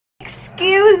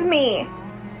Excuse me.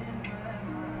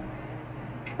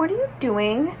 What are you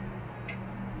doing?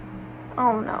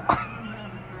 Oh no.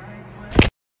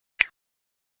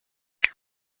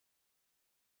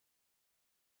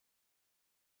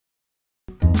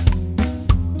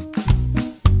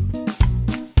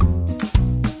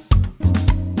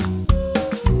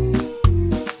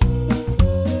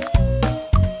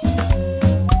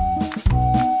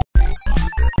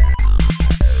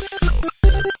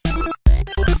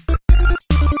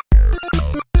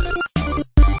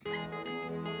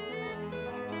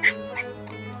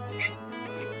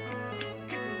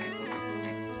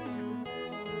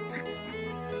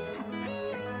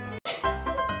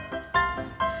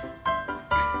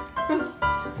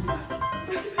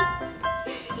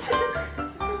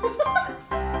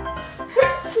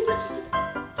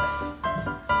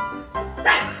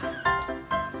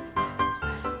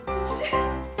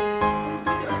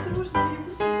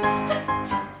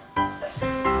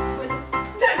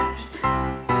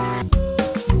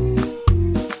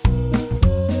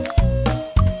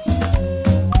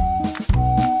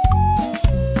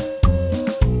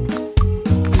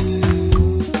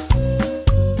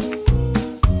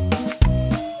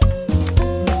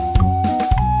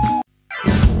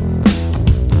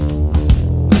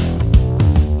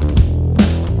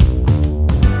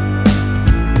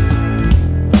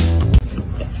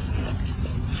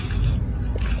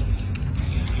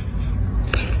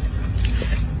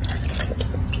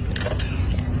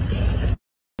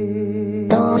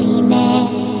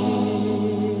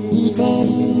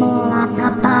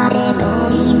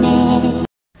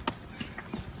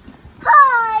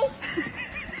 Hi!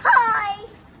 Hi!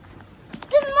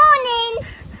 Good morning!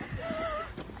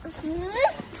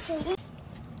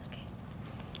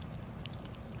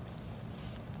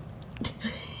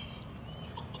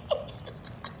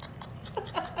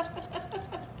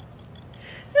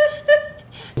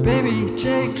 Baby,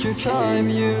 take your time,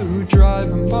 you drive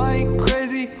my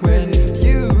crazy when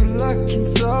you looking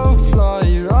so fly,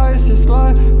 your eyes, your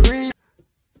smile, breathe.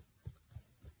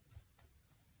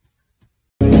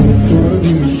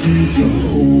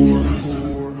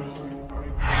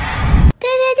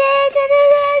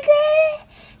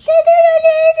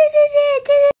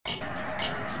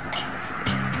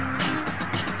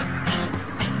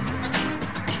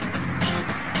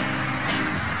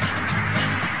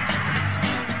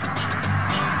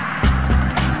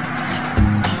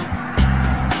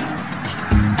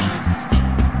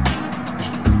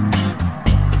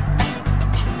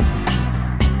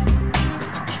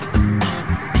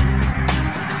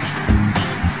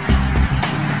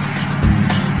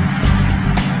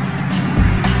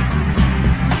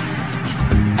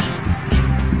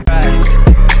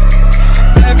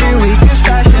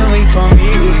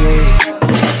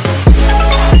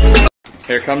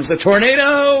 Here comes the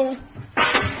tornado!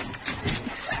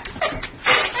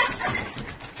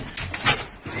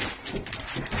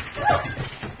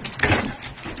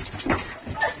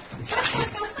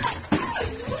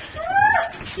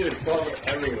 Dude, it's all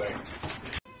everywhere.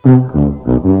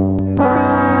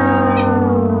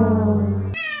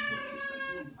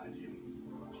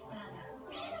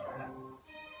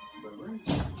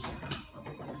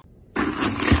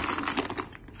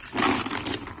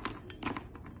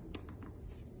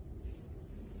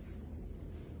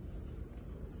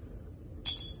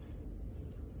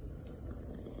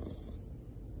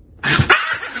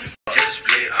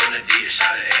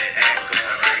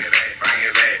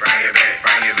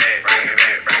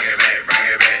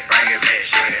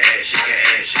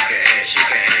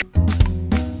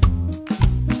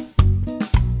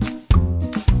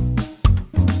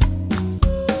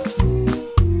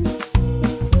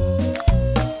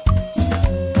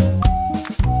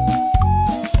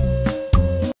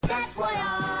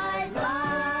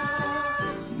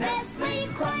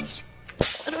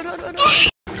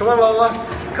 Come on, Mama.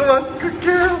 Come on. Good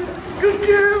girl. Good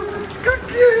girl. Good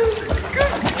girl.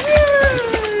 Good girl.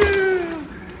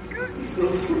 Good.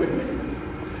 Still swimming.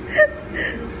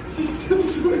 She's still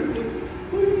swimming.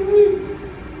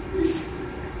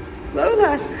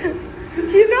 Lola,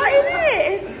 you're not in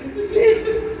it.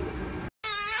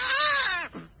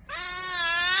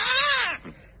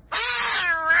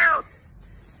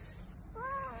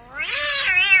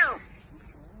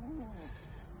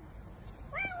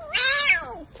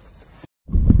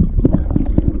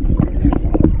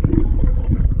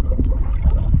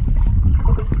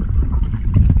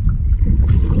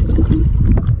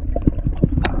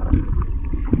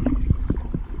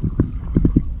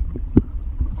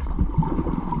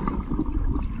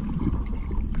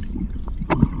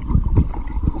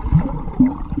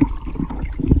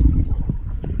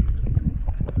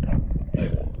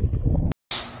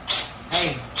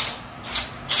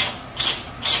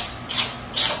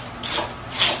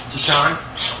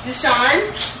 Sean?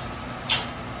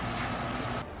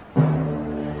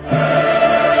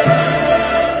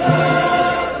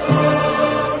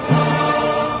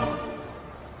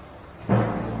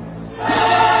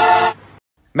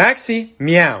 Maxie,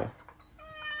 meow.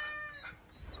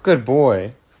 Good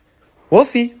boy.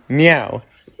 Wolfie, meow.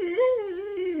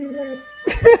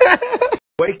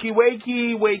 Wakey,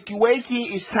 wakey, wakey,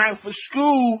 wakey, it's time for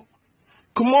school.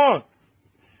 Come on.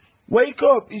 Wake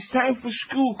up, it's time for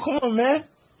school. Come on, man.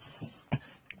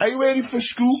 Are you ready for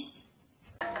school?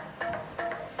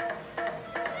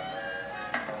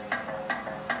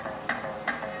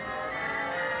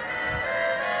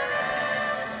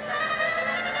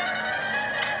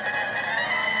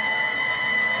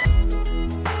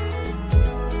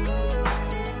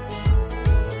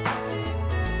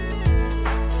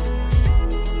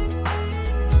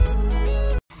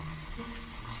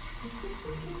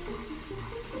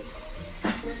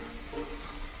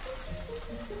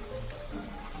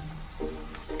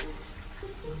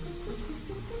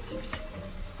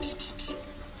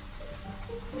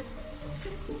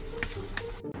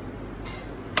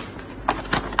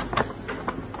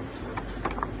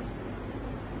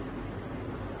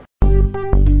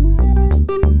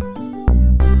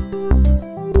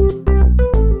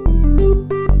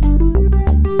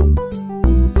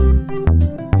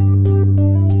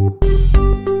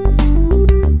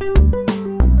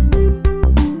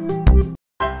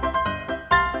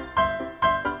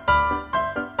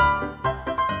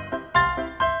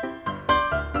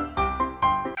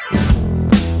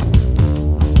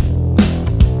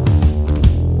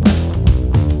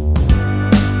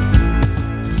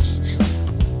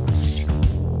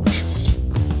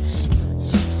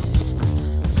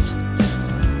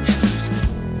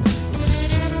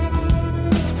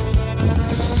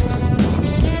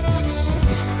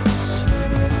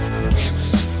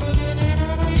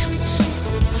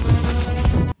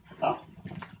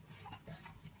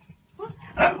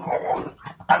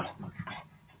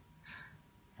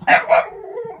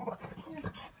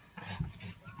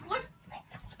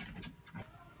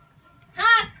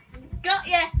 Got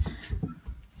ya.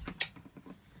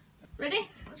 Ready?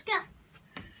 Let's go.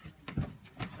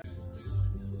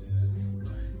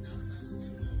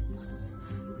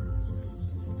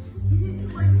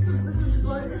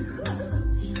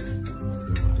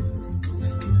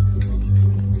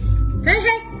 Hey,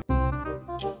 hey.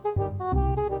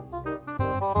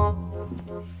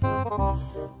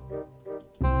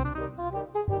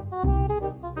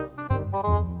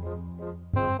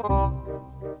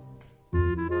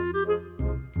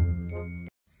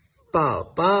 Bao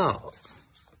bao.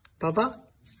 Baba.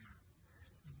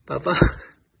 Baba.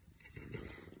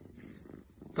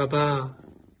 Baba.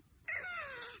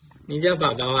 你叫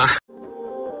宝宝啊？